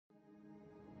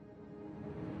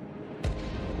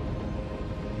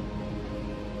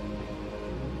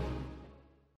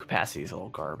capacity is a little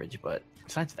garbage, but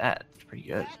besides that, it's pretty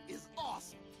good.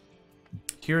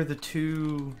 Here are the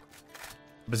two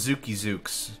Bazooki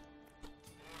Zooks.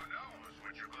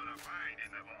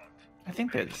 I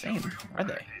think they're the same, are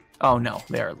they? Oh no,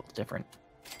 they are a little different.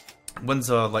 One's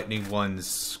lightning,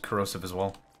 one's corrosive as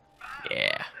well.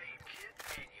 Yeah.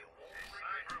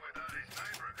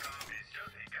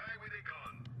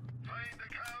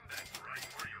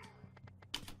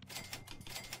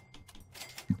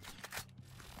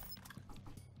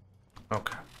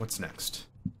 Okay, what's next?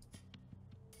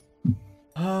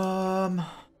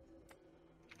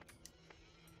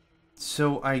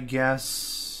 So I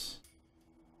guess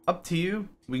up to you.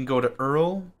 We can go to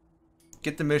Earl,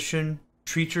 get the mission,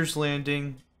 Treacher's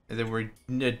Landing, and then we're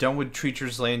done with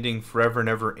Treacher's Landing forever and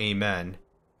ever, amen.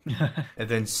 And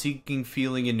then Seeking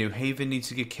Feeling in New Haven needs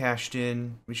to get cashed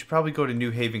in. We should probably go to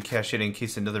New Haven, cash it in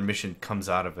case another mission comes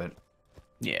out of it.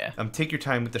 Yeah. Take your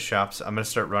time with the shops. I'm gonna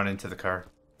start running to the car.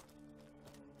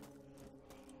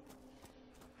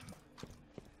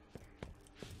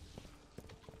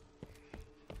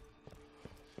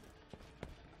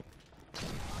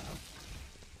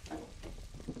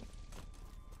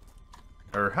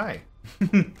 Hi.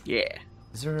 Yeah.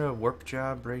 Is there a warp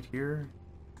job right here?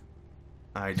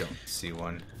 I don't see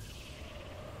one.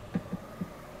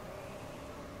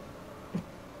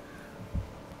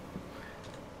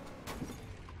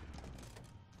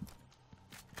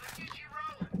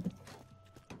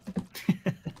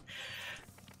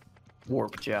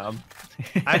 Warp job.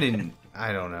 I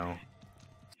don't know.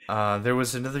 There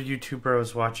was another YouTuber I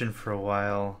was watching for a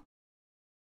while.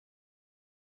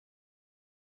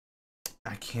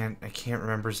 I can't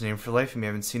remember his name for the life of me. I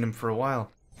haven't seen him for a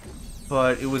while.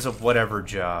 But it was a whatever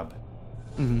job.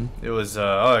 Mm-hmm. It was,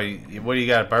 oh, what do you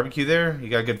got? Barbecue there? You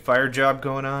got a good fire job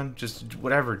going on? Just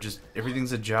whatever. Just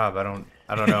everything's a job. I don't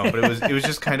know. But it was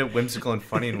just kind of whimsical and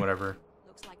funny and whatever.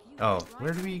 Oh,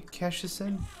 where do we cash this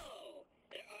in?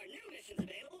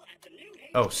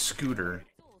 Oh, Scooter.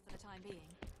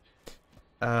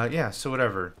 Yeah, so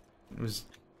whatever. It was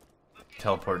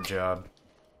teleport job.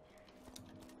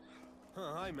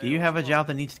 Do you have a job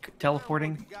that needs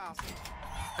teleporting?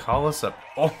 Call us up.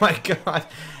 Oh my god.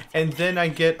 And then I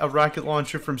get a rocket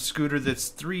launcher from Scooter that's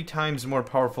 3 times more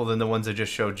powerful than the ones I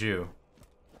just showed you.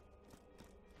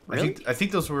 Really? I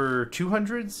think those were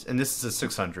 200s, and this is a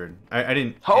 600. I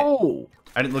didn't... Oh!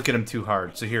 I didn't look at them too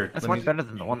hard, so here... That's much better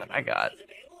than the one that I got.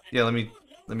 Yeah, let me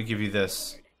give you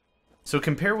this. So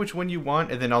compare which one you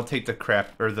want, and then I'll take the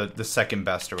crap, or the second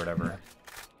best or whatever.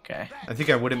 Okay. I think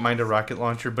I wouldn't mind a rocket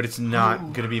launcher, but it's not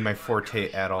going to be my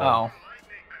forte at all. Oh.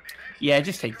 Yeah,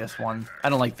 just take this one. I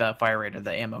don't like the fire rate or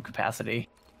the ammo capacity.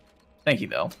 Thank you,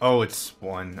 though. Oh, it's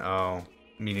 1. Oh,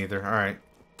 me neither. Alright.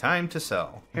 Time to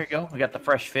sell. Here you go. We got the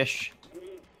fresh fish.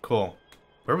 Cool.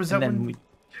 Where was that one?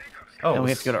 Then we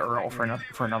have to go to Earl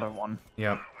for another one.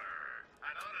 Yep.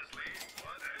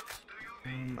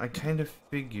 I kind of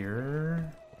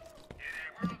figure...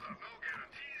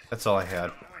 That's all I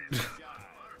had.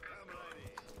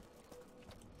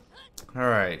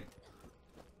 Alright.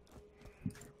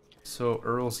 So,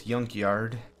 Earl's Yunk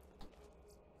Yard.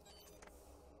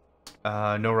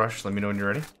 No rush. Let me know when you're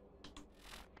ready.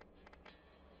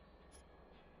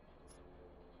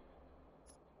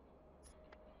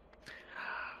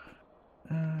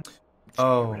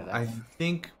 Oh, I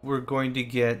think we're going to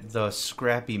get the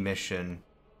Scrappy mission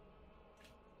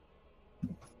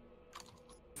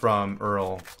from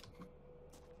Earl.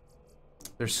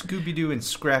 There's Scooby-Doo and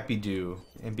Scrappy-Doo,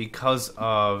 and because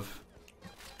of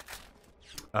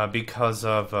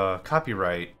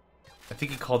copyright, I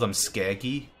think he called them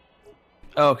Skaggy.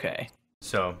 Okay.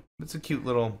 So, it's a cute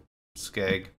little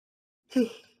skag.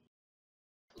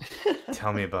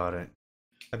 Tell me about it.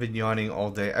 I've been yawning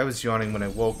all day. I was yawning when I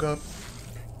woke up.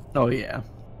 Oh, yeah.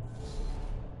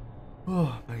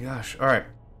 Oh, my gosh. Alright.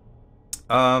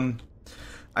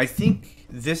 I think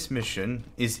this mission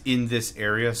is in this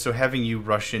area, so having you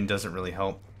rush in doesn't really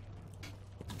help.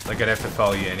 Like, I'd have to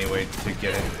follow you anyway to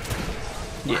get it.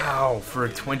 Wow, for a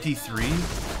 23?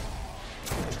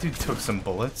 That dude took some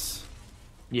bullets.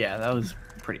 Yeah, that was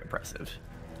pretty impressive.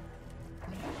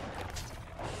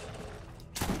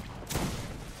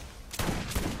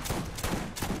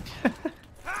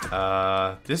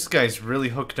 This guy's really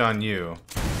hooked on you.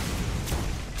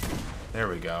 There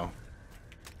we go.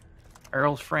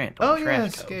 Earl's friend. Oh yeah,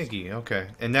 Skaggy. Okay,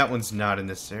 and that one's not in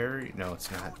this area. No, it's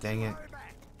not. Dang it.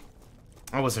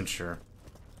 I wasn't sure.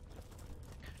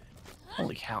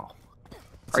 Holy cow!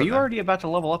 Are you already about to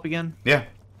level up again? Yeah.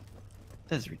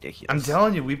 That is ridiculous. I'm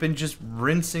telling you, we've been just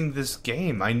rinsing this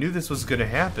game. I knew this was gonna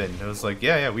happen. I was like,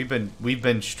 yeah, we've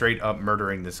been straight up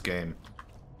murdering this game.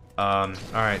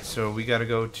 Alright, so we gotta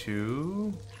go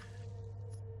to...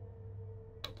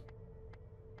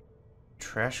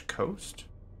 Trash Coast?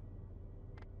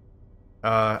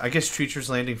 I guess Treacher's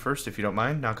Landing first, if you don't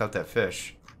mind. Knock out that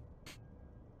fish.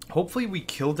 Hopefully we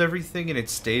killed everything and it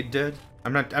stayed dead.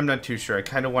 I'm not too sure. I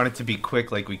kind of want it to be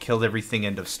quick, like we killed everything,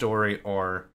 end of story,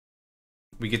 or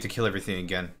we get to kill everything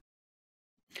again.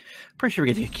 Pretty sure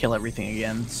we get to kill everything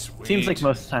again. Sweet. Seems like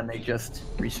most of the time they just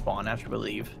respawn after we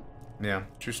leave. Yeah,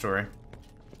 true story.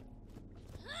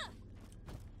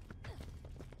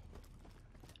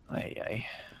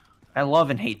 I love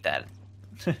and hate that.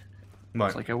 What?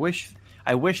 It's like I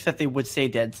wish that they would stay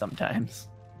dead sometimes,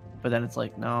 but then it's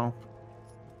like no,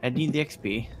 I need the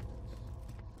XP.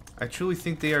 I truly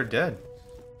think they are dead.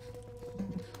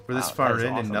 We're this Wow, far that is in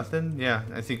and awesome. nothing. Yeah,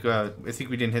 I think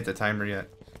we didn't hit the timer yet.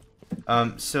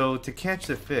 So to catch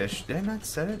the fish, did I not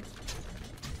set it?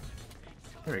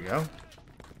 There we go.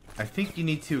 I think you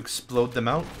need to explode them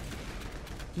out.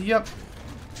 Yep.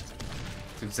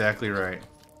 That's exactly right.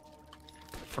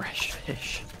 Fresh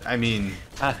fish. I mean,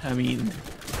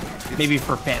 Maybe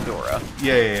for Pandora.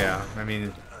 yeah. I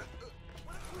mean,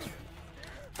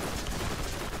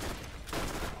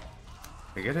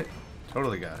 I get it.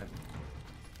 Totally got it.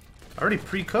 Already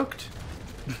pre-cooked.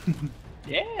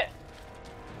 Yeah.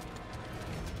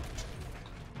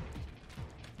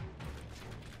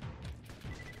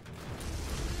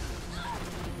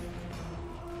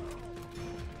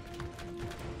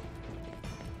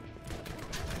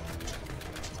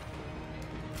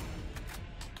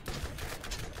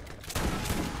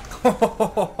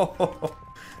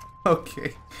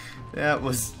 Okay, that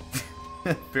was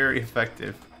very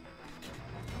effective.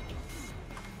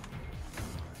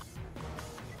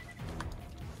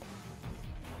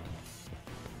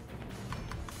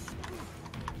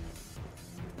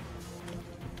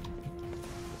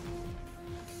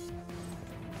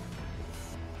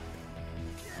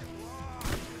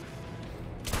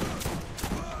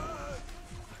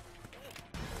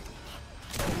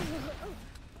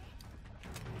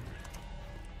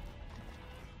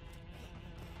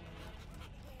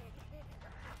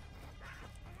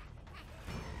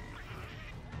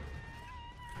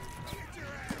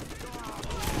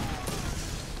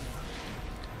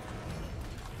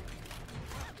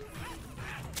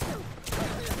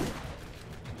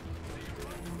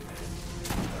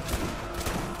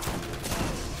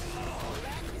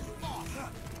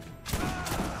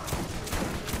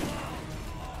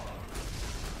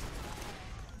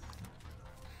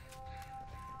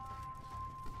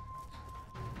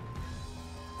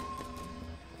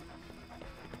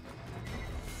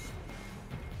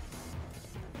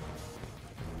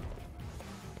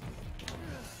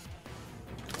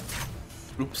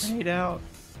 Oops. Fade out.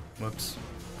 Whoops.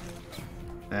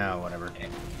 Ah, whatever.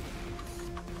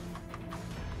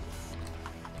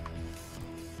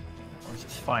 Where's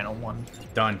this final one?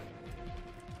 Done.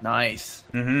 Nice.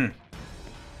 Mm-hmm.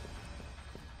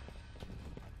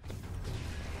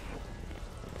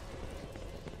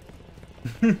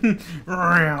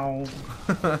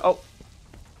 Oh.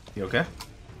 You okay?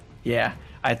 Yeah.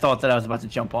 I thought that I was about to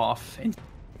jump off, and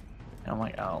I'm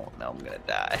like, oh no, I'm gonna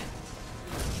die.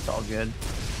 It's all good.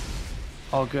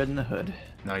 All good in the hood.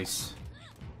 Nice.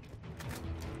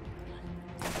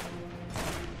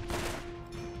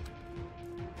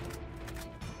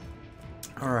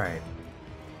 Alright.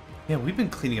 Yeah, we've been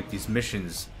cleaning up these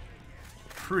missions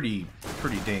pretty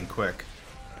dang quick.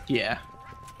 Yeah,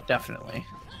 definitely.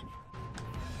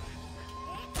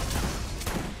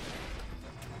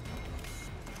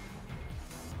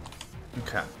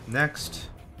 Okay, next.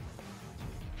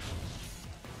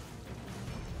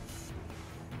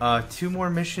 Two more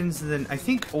missions, and then I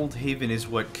think Old Haven is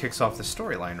what kicks off the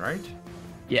storyline, right?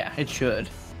 Yeah, it should.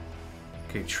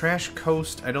 Okay, Trash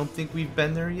Coast, I don't think we've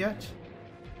been there yet.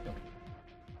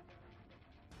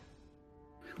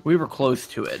 We were close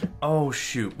to it. Oh,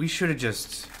 shoot. We should have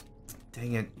just...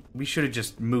 Dang it. We should have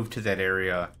just moved to that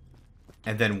area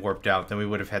and then warped out. Then we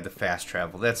would have had the fast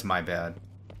travel. That's my bad.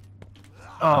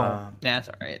 Oh, that's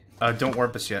alright. Don't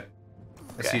warp us yet.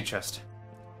 I see Okay. a chest.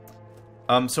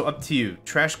 So up to you.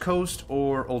 Trash Coast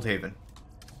or Old Haven?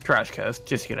 Trash Coast,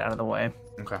 just get out of the way.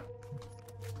 Okay.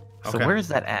 So where is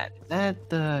that at? Is that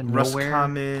the nowhere?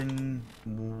 Rustcommon...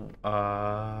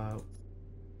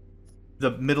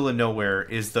 The middle of nowhere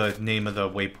is the name of the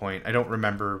waypoint. I don't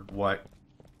remember what...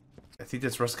 I think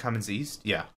that's Rustcommon's east?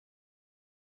 Yeah.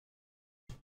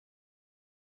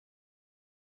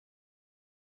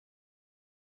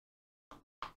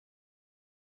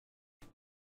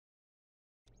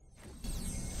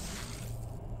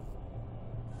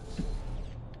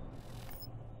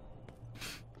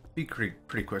 Be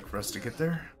pretty quick for us to get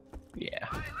there. Yeah.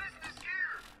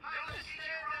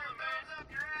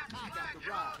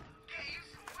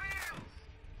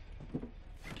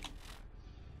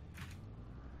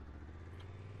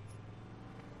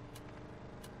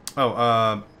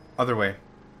 Oh, other way.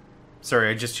 Sorry,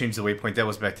 I just changed the waypoint. That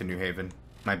was back to New Haven.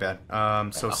 My bad.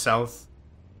 So south.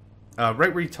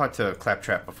 Right where you talked to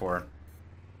Claptrap before.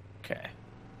 Okay.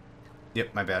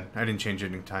 Yep, my bad. I didn't change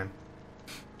it in time.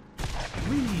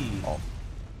 Whee! Oh.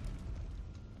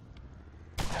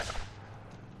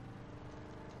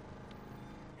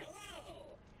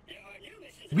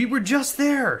 We were just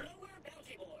there!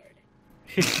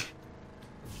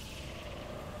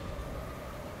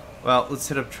 Well, let's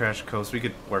hit up Trash Coast. We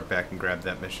could warp back and grab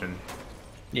that mission.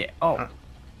 Yeah. Oh.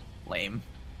 Lame.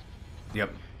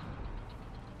 Yep.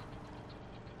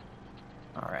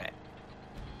 Alright.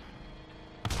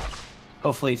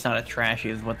 Hopefully it's not a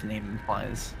trashy is what the name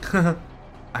implies.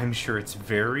 I'm sure it's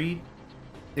very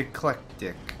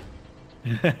eclectic.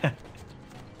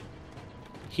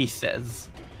 He says.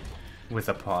 With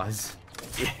a pause.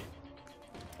 Yeah.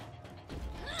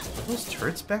 Are those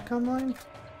turrets back online?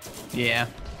 Yeah.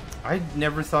 I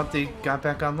never thought they got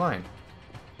back online.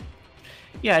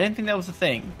 Yeah, I didn't think that was a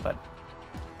thing, but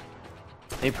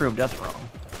they proved us wrong.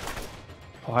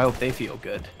 Oh, I hope they feel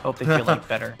good. Hope they feel like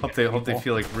better. Hope they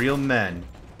feel like real men.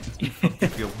 Hope they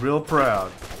feel real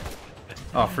proud.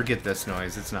 Oh, forget this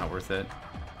noise. It's not worth it.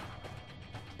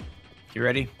 You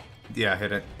ready? Yeah,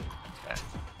 hit it. Okay.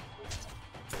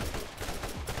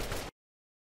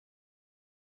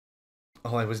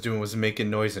 All I was doing was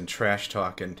making noise and trash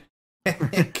talking.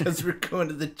 Because we're going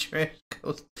to the Trash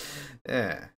Coast.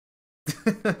 Yeah.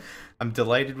 I'm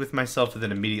delighted with myself and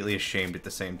then immediately ashamed at the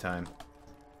same time.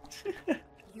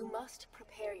 You must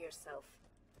prepare yourself.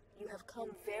 You have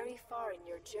come very far in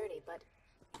your journey, but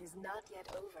it is not yet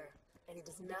over, and it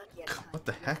is not yet time. What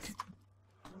the heck?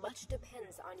 Much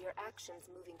depends on your actions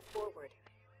moving forward.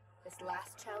 This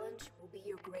last challenge will be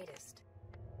your greatest.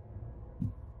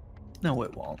 No,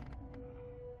 it won't.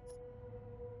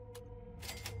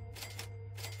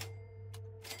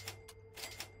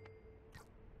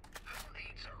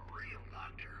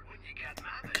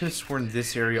 I could have sworn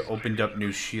this area opened up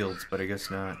new shields, but I guess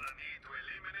not.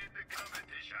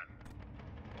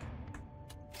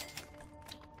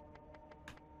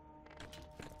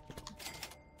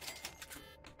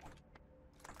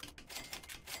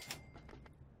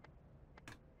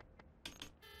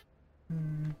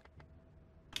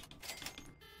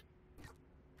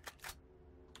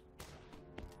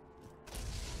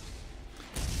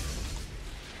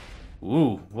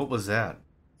 Ooh, what was that?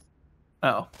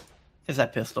 Oh. It's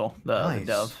that pistol, the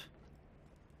dove.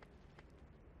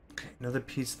 Okay, another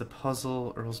piece of the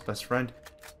puzzle, Earl's best friend.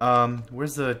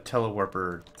 Where's the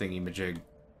telewarper thingy-majig?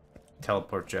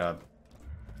 Teleport job.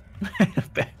 I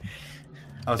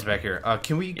was back here.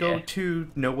 Can we go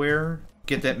to nowhere,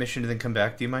 get that mission, and then come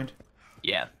back? Do you mind?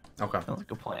 Yeah. Okay. Sounds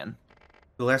like a plan.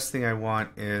 The last thing I want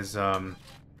is, us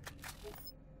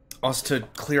to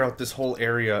clear out this whole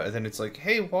area, and then it's like,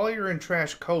 hey, while you're in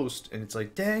Trash Coast, and it's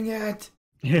like, dang it!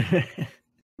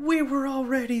 We were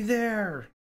already there!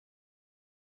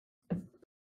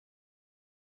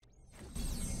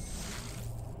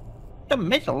 The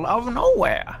middle of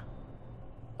nowhere.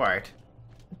 Right.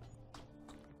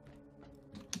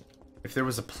 If there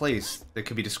was a place that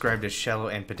could be described as shallow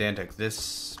and pedantic,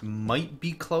 this might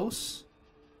be close?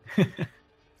 Right.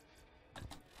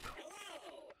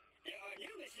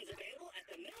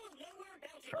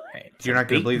 You're not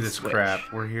gonna believe this crap.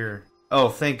 We're here. Oh,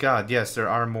 thank God. Yes, there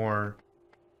are more.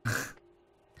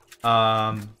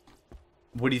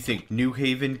 What do you think? New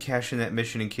Haven, cash in that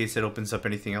mission in case it opens up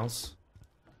anything else?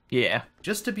 Yeah.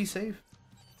 Just to be safe.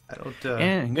 I don't,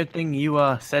 Yeah, good thing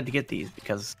you, said to get these,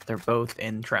 because they're both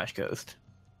in Trash Coast.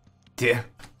 Yeah.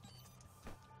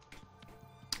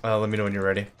 Let me know when you're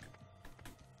ready.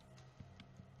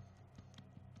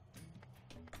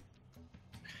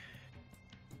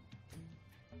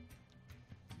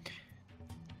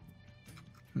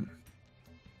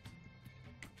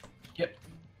 Yep.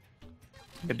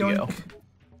 Good to go.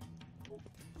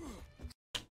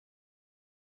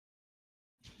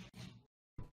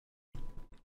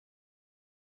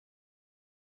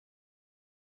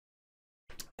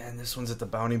 And this one's at the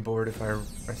bounty board, if I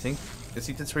think. Is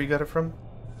he that's where you got it from?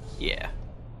 Yeah.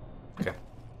 Okay.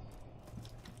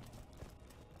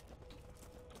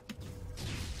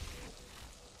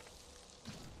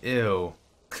 Ew.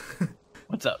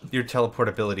 What's up? Your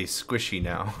teleportability's squishy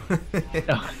now.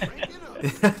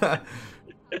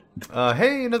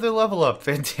 Hey, another level up.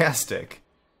 Fantastic.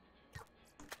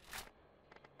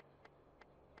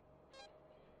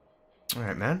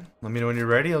 Alright, man. Let me know when you're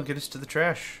ready. I'll get us to the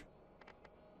trash.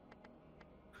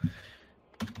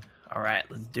 All right,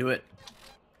 let's do it.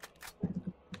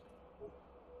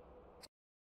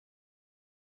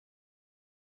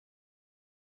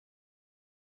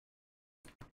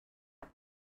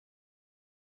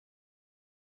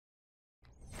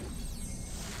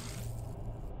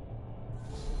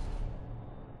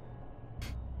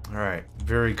 Alright,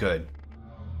 very good.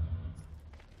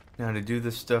 Now to do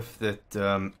the stuff that,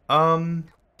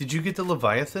 did you get the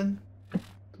Leviathan?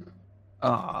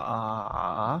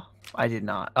 I did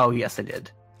not. Oh, yes, I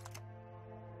did.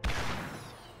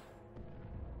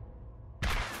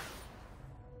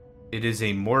 It is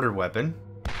a mortar weapon.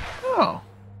 Oh.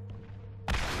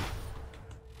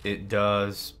 It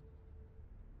does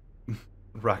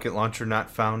rocket launcher not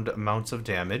found amounts of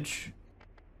damage.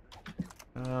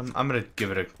 I'm gonna give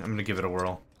it a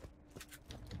whirl.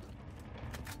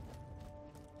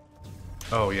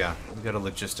 Oh yeah, we gotta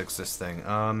logistics this thing.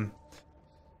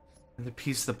 The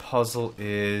piece of the puzzle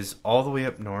is all the way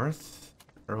up north.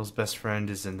 Earl's best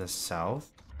friend is in the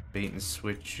south. Bait and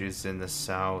switch is in the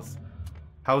south.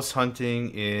 House hunting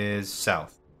is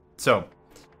south. So,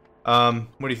 what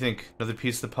do you think? Another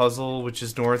piece of the puzzle, which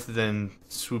is north, then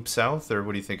swoop south, or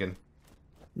what are you thinking?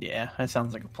 Yeah, that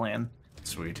sounds like a plan.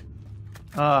 Sweet.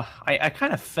 I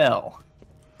kind of fell.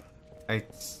 I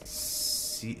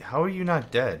see. How are you not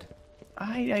dead?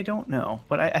 I don't know,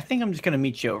 but I think I'm just gonna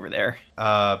meet you over there.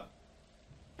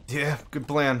 Yeah, good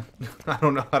plan. I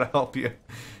don't know how to help you.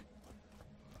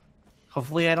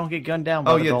 Hopefully I don't get gunned down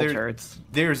by the gold turrets.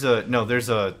 There's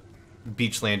a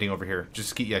beach landing over here.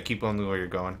 Just keep going the way you're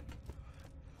going.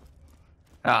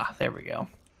 Ah, there we go.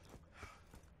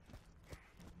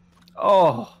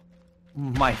 Oh,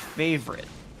 my favorite.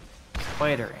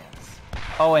 Spider ants.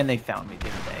 Oh, and they found me,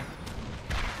 didn't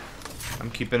they?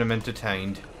 I'm keeping them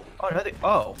entertained. Oh, no,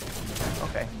 oh.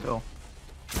 Okay, cool.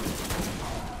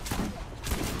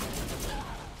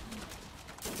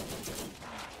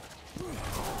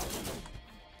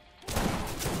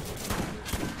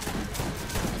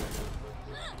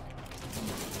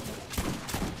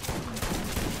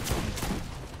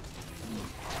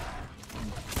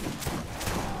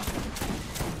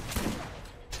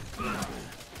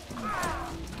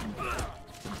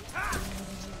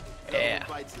 Yeah.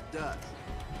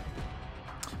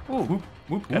 Ooh, Whoop,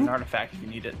 whoop, got an whoop. artifact if you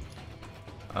need it.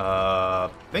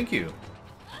 Thank you.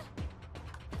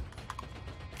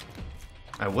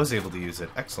 I was able to use it.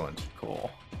 Excellent.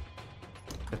 Cool.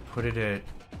 I put it at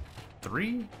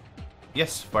 3?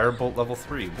 Yes, Firebolt level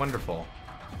 3. Wonderful.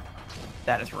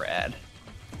 That is rad.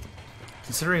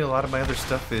 Considering a lot of my other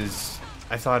stuff is,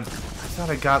 I thought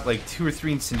I got like 2 or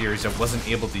 3 incendiaries I wasn't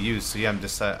able to use. So yeah,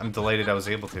 I'm delighted I was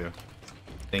able to.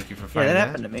 Thank you for Yeah, finding that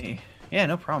happened to me. Yeah,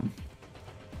 no problem.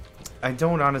 I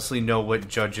don't honestly know what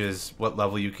judges what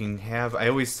level you can have. I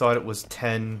always thought it was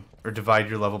 10, or divide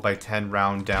your level by 10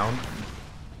 round down.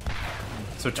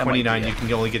 So 29 you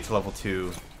can only get to level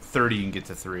 2, 30 you can get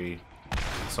to 3,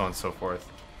 so on and so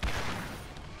forth.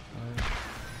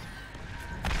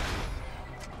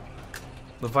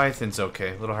 Leviathan's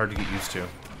okay, a little hard to get used to.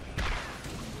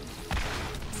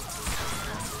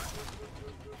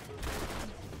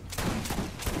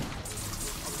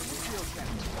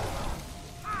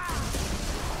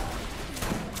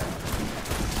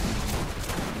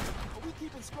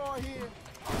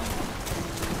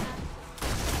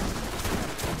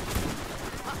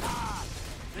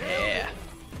 Yeah.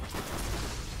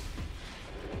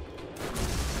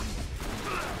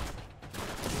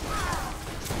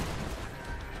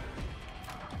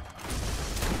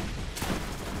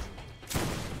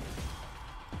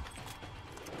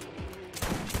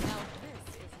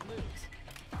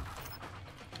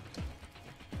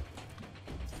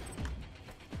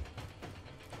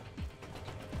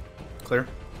 Clear?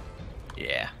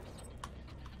 Yeah.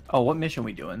 Oh, what mission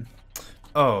we doing?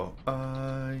 Oh,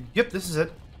 yep, this is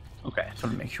it. Okay, just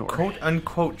want to make sure.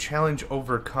 Quote-unquote challenge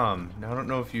overcome. Now, I don't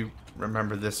know if you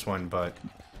remember this one, but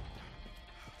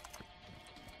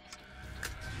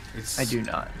it's I do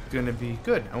not. gonna be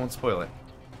good. I won't spoil it.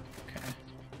 Okay.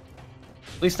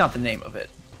 At least not the name of it.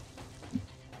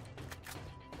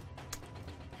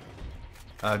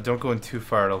 Don't go in too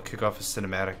far, it'll kick off a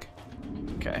cinematic.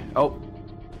 Okay. Oh.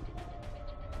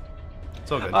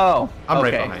 It's all good. Oh. I'm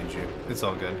okay. right behind you. It's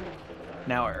all good.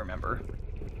 Now I remember.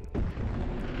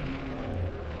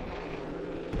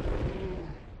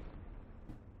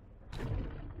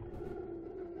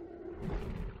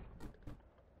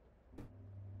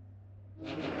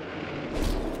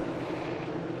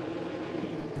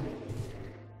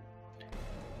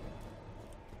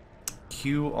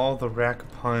 Cue all the rack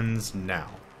puns now.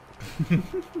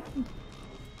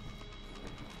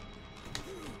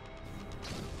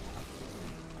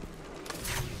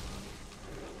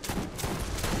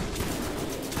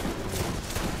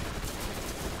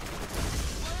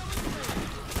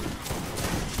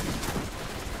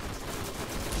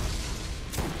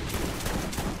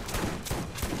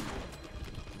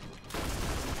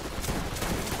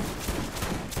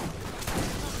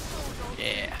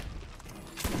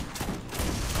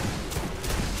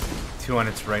 2 on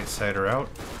its right side are out.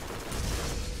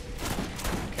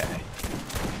 Okay.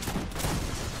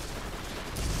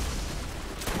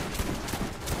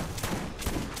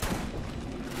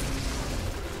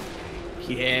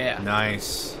 Yeah.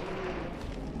 Nice.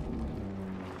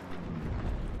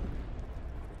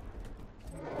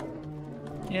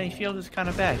 Yeah, you feel just kind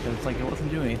of bad because it's like it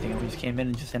wasn't doing anything. It just came in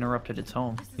and just interrupted its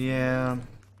home. Yeah.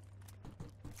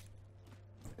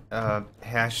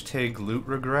 Hashtag loot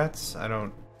regrets? I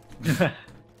don't...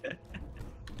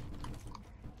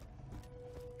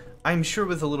 I'm sure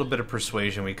with a little bit of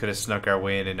persuasion we could have snuck our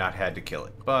way in and not had to kill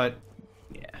it, but...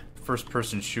 Yeah.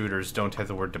 First-person shooters don't have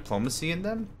the word diplomacy in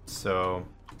them, so...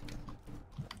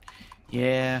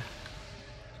 Yeah.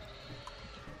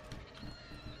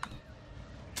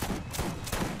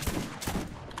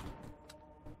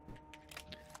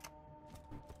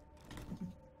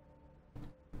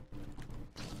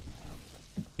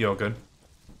 You all good?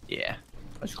 Yeah.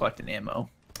 I was collecting ammo.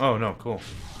 Oh, no, cool.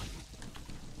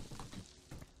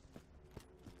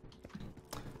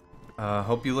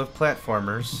 Hope you love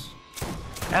platformers.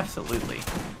 Absolutely.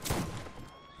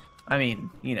 I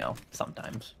mean, you know,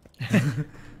 sometimes.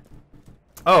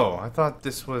 Oh, I thought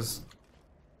this was...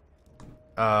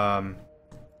 Never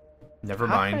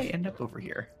mind. How did I end up over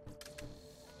here?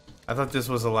 I thought this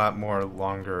was a lot more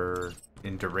longer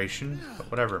in duration,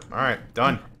 but whatever. Alright,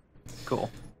 done.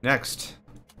 Cool. Next.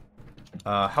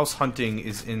 House hunting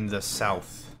is in the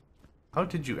south. How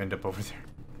did you end up over there?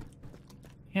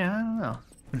 Yeah, I don't know.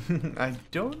 I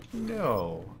don't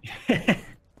know. I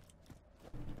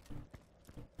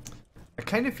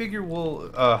kind of figure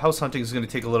house hunting is going to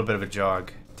take a little bit of a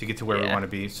jog to get to where we want to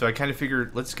be. So I kind of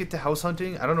figured, let's get to house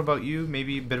hunting. I don't know about you,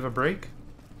 maybe a bit of a break?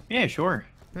 Yeah, sure.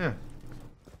 Yeah.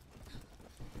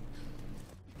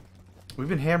 We've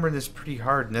been hammering this pretty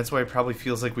hard, and that's why it probably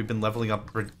feels like we've been leveling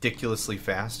up ridiculously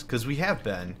fast, because we have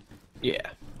been. Yeah.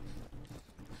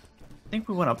 I think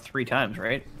we went up 3 times,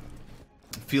 right?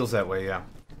 It feels that way, yeah.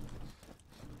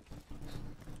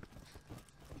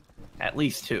 At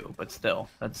least 2, but still,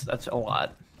 that's a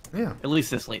lot. Yeah. At least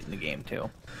this late in the game, too.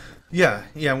 Yeah,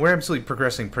 we're absolutely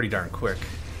progressing pretty darn quick.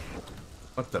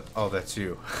 What the? Oh, that's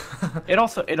you. It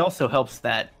also helps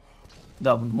that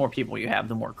the more people you have,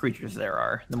 the more creatures there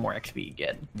are, the more XP you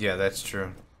get. Yeah, that's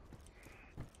true.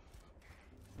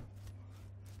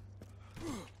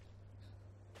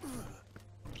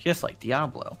 Just like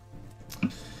Diablo.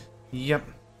 Yep.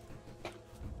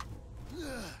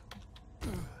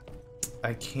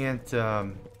 I can't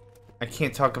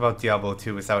talk about Diablo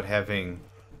 2 without having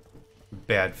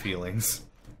bad feelings.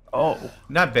 Oh.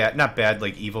 Not bad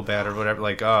like evil bad or whatever.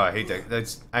 Like, oh, I hate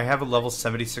that. I have a level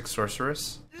 76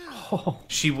 sorceress. Oh.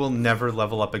 She will never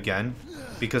level up again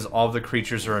because all the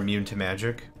creatures are immune to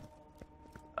magic.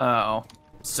 Oh.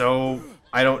 So,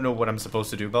 I don't know what I'm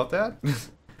supposed to do about that.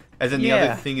 And then the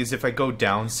other thing is if I go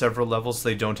down several levels,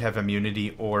 they don't have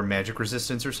immunity or magic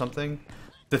resistance or something.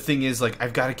 The thing is, like,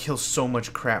 I've got to kill so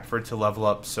much crap for it to level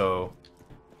up, so...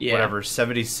 Yeah. Whatever,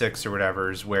 76 or whatever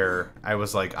is where I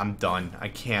was like, I'm done. I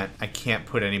can't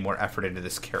put any more effort into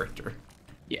this character.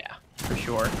 Yeah, for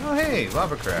sure. Oh, hey,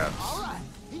 lava crabs.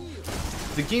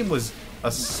 The game was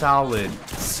a solid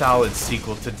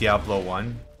sequel to Diablo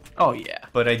 1. Oh, yeah.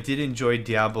 But I did enjoy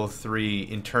Diablo 3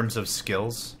 in terms of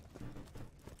skills.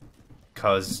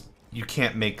 Because you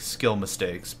can't make skill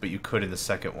mistakes, but you could in the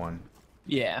second one.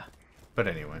 Yeah. But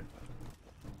anyway.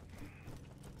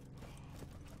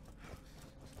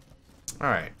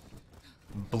 Alright.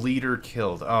 Bleeder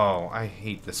killed. Oh, I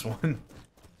hate this one.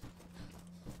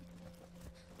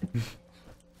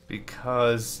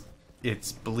 Because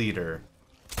it's Bleeder.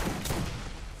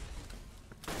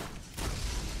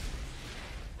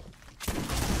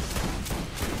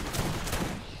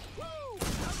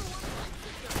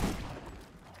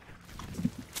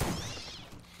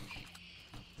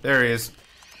 There he is.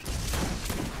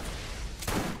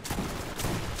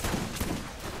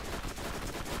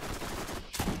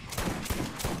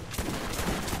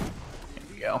 There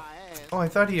we go. Oh, I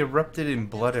thought he erupted in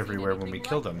blood everywhere when we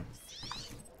killed him.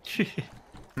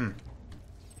 Been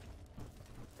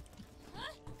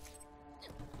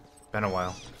a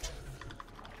while.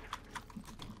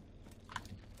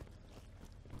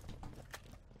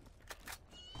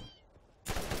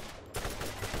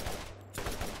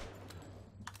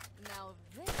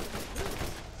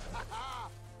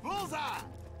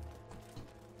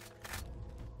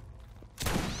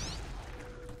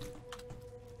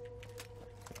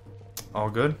 All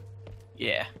good?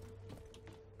 Yeah.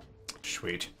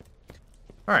 Sweet.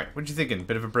 Alright, what you thinking?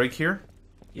 Bit of a break here?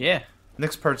 Yeah.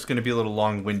 Next part's going to be a little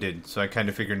long-winded, so I kind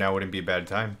of figured now wouldn't be a bad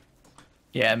time.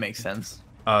 Yeah, it makes sense.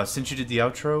 Since you did the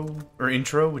outro or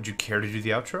intro, would you care to do the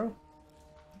outro?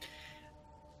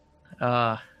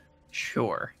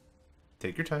 Sure.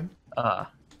 Take your time.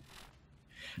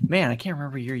 Man, I can't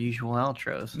remember your usual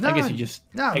outros. No, I guess you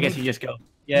just go. Me-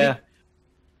 Yeah.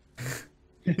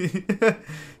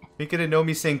 You couldn't know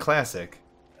me saying classic.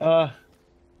 Alright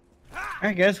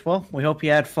guys, well, we hope you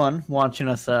had fun watching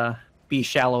us be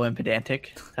shallow and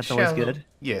pedantic. That's always good.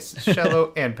 Yes,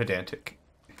 shallow and pedantic.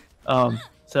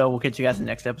 So we'll catch you guys in the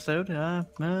next episode.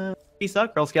 Peace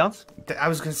out, Girl Scouts. I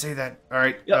was gonna say that. All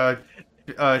right.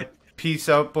 Yep. Peace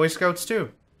out, Boy Scouts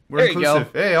too. We're There you go.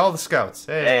 inclusive. Hey, all the Scouts.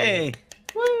 Hey. Hey!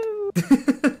 Woo!